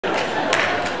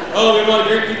Oh, we have a lot of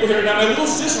great people here tonight. My little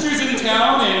sister's in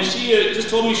town, and she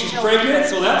just told me she's pregnant,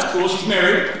 so that's cool. She's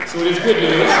married, so it is good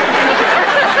news.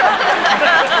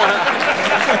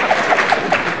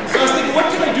 So I was thinking,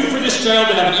 what can I do for this child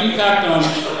to have an impact on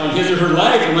his or her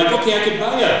life? I'm like, okay, I could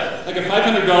buy a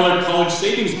 $500 college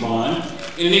savings bond,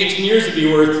 and in 18 years it'd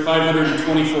be worth $524.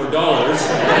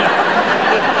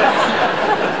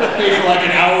 Pay for like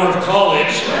an hour of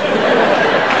college.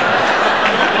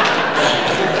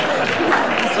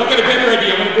 So I've got a better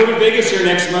idea. I'm going to go to Vegas here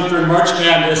next month for March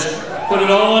Madness, put it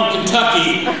all on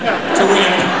Kentucky to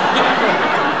win.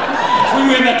 If we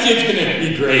win, that kid's going to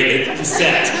be great. It's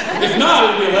set. If not,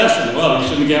 it'll be a lesson. Well, you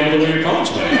shouldn't gamble away your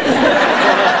college money.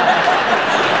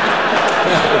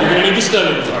 You're going to need to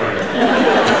study harder.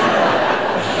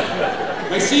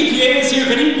 My CPA is here.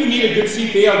 If any of you need a good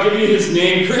CPA, I'll give you his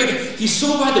name. Craig, he's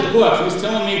so by the book. He was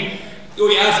telling me,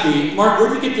 he asked me, Mark, where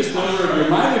did you get this number of your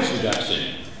mileage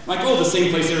reduction? I'm like, oh, the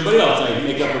same place everybody else. I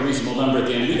make up a reasonable number at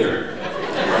the end of the year.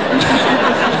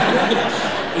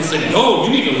 He said, no,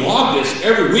 you need to log this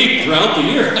every week throughout the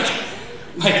year.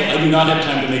 Michael, I do not have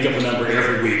time to make up a number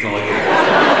every week all year.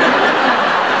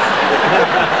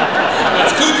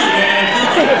 That's kooky, man,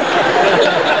 kooky.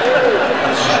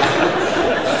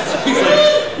 He's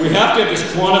like, we have to have this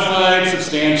quantified,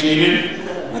 substantiated.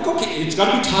 I'm like, okay, it's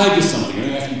got to be tied to something.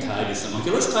 It has to be tied to something.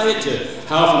 Okay, let's tie it to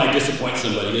how often I disappoint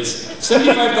somebody. Is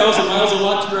 75,000 miles a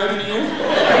lot to drive in a year?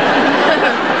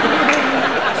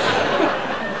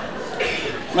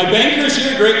 My banker's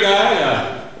here, great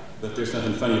guy. But there's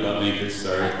nothing funny about bankers,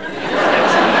 sorry.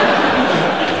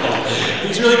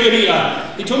 He's really good.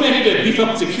 He told me I need to beef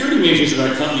up security measures at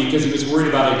our company because he was worried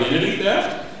about identity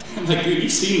theft. I'm like, dude,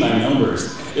 you've seen my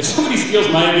numbers. If somebody steals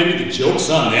my identity, the joke's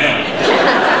on them.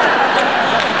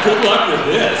 Good luck with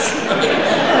this.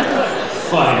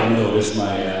 Fine, I'll notice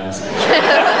my ass.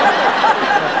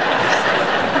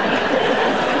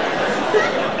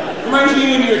 Reminds me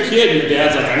when you're a kid and your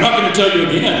dad's like, I'm not going to tell you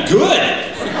again. Good!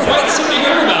 Quite something to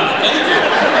hear about it. Thank you.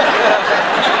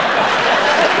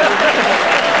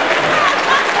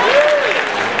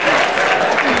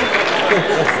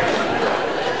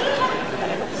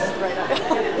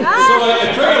 So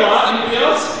I pray a lot. Anybody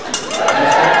else?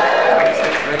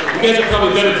 You guys are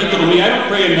probably better people than me. I don't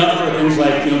pray enough for things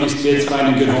like, these kids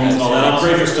finding good homes and all that. I'll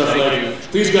pray for stuff like,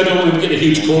 please God, don't let me get a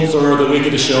huge cold sore the week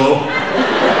of the show.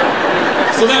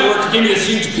 So that worked. He gave me this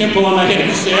huge pimple on my head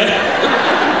instead.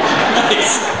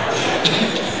 Nice.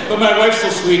 But my wife's so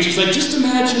sweet. She's like, just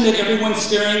imagine that everyone's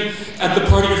staring at the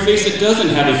part of your face that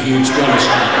doesn't have a huge blemish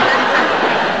on it.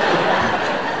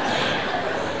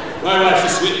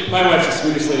 My wife's the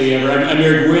sweetest lady ever. I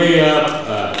married way up.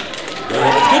 It's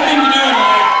a good thing to do in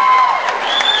life.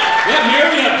 Yeah,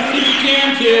 marry up. Do it if you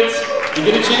can, kids. You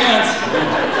get a chance.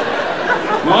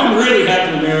 No, I'm really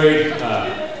happily married.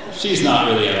 She's not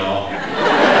really at all.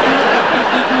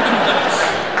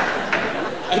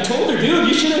 I told her, dude,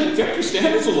 you should have kept your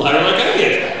standards a lot like I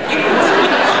did.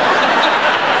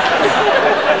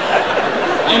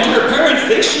 And to her parents,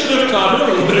 they should have taught her a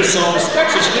little bit of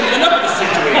self-respect so she didn't end up in this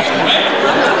situation, right?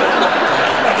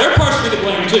 They're partially to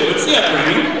blame too. It's the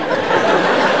upbringing.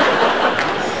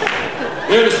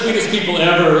 They're the sweetest people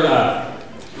ever.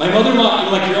 My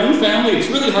mother-in-law, like your own family, it's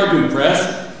really hard to impress.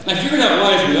 And I figured out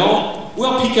why is we all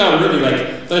peak out really.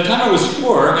 Like, by the time I was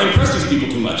 4, I impressed these people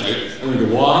too much. I learned to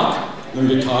walk, learned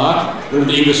to talk, learned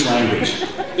the English language.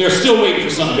 They're still waiting for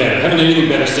something better. Haven't had anything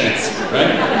better since,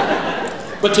 right?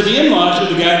 But to the in-laws,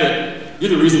 you're the guy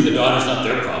you're the reason the daughter's not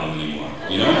their problem anymore,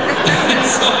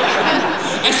 So,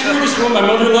 I swear to this my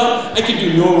mother-in-law, I could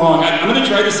do no wrong. I'm going to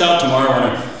try this out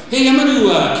tomorrow. Hey, I'm going to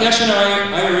cash in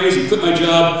our IRAs and quit my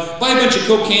job, buy a bunch of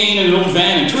cocaine and an old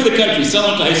van and tour the country,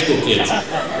 selling it to high school kids.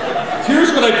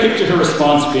 Here's what I picture her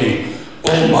response being.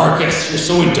 Oh, Marcus, you're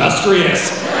so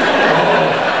industrious.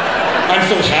 Oh, I'm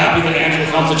so happy that Angela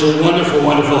found such a wonderful,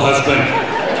 wonderful husband.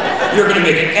 You're going to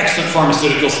make an excellent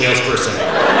pharmaceutical salesperson.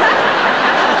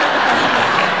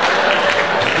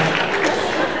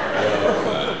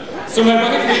 So my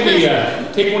wife made me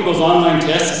take one of those online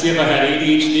tests to see if I had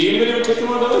ADHD. Anybody ever taken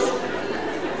one of those?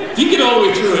 If you get all the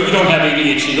way through it, you don't have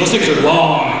ADHD. Those things are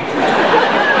long.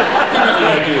 Apparently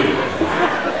I do.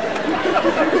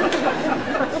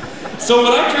 So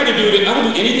what I try to do, I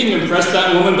don't do anything to impress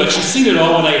that woman, but she's seen it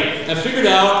all. What I have figured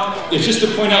out is just to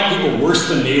point out people worse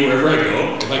than me wherever I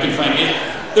go, if I can find it.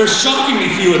 There's shockingly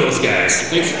few of those guys.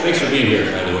 Thanks for being here,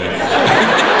 by the way.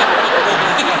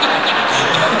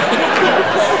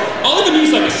 All of them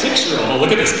use like a 6-year-old. Oh,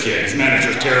 look at this kid. His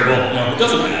manager's terrible. No, it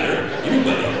doesn't matter.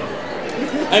 Anybody.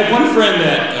 I have one friend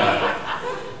that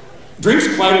drinks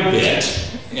quite a bit,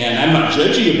 and I'm not not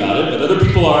judgy about it, but other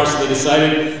people are, so they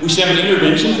decided we should have an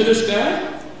intervention for this guy.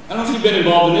 I don't know if you've been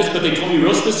involved in this, but they told me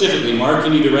real specifically, Mark,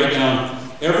 you need to write down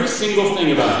every single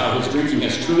thing about how his drinking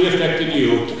has truly affected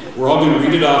you. We're all going to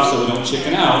read it off so we don't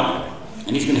chicken out,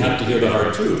 and he's going to have to hear the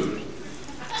hard truth.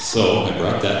 So I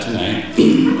brought that tonight.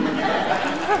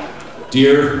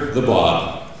 Dear the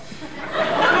Bob,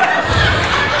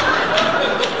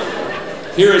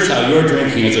 here is how your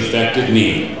drinking has affected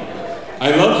me.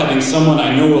 I love having someone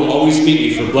I know will always meet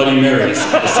me for Bloody Marys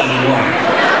on a Sunday morning.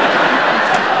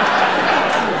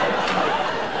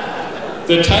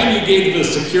 The time you gave the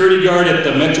security guard at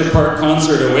the Metro Park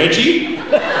concert a wedgie,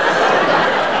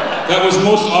 that was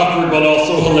most awkward but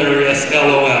also hilarious,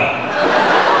 LOL.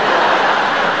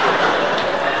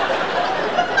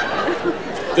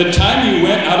 The time you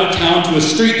went out of town to a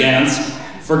street dance,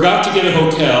 forgot to get a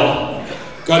hotel,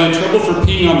 got in trouble for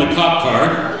peeing on the cop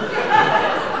car,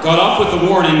 got off with a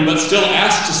warning but still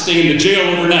asked to stay in the jail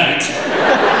overnight.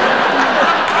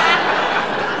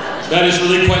 That is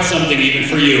really quite something even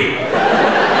for you.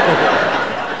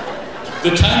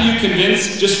 The time you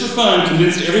convinced, just for fun,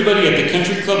 convinced everybody at the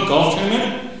country club golf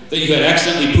tournament that you had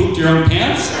accidentally pooped your own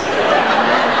pants?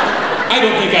 I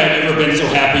don't think I've ever been so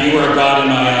happy you were a god in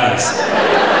my eyes.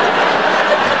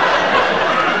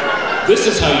 This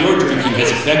is how your drinking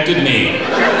has affected me.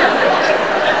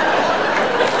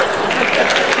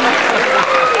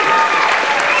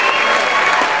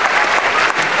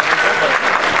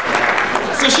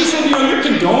 So she said, you know, you're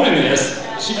condoning this.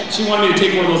 She wanted me to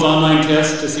take one of those online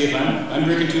tests to see if I'm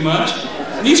drinking too much.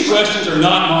 And these questions are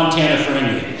not Montana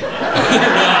friendly. They're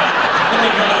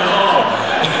not at all.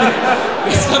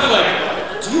 It's stuff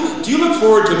like, do you look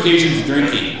forward to occasions of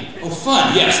drinking? Oh,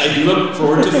 fun. Yes, I do look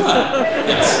forward to fun.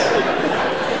 Yes.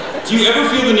 Do you ever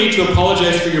feel the need to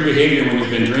apologize for your behavior when you've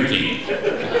been drinking?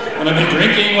 When I've been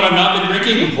drinking, when I've not been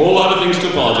drinking, a whole lot of things to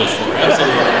apologize for.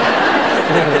 Absolutely.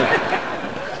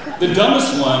 The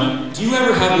dumbest one, do you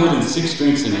ever have more than 6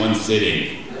 drinks in one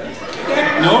sitting?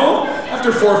 Heck no?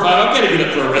 After 4 or 5, I've got to get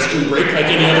up for a restroom break like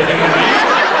any other human being.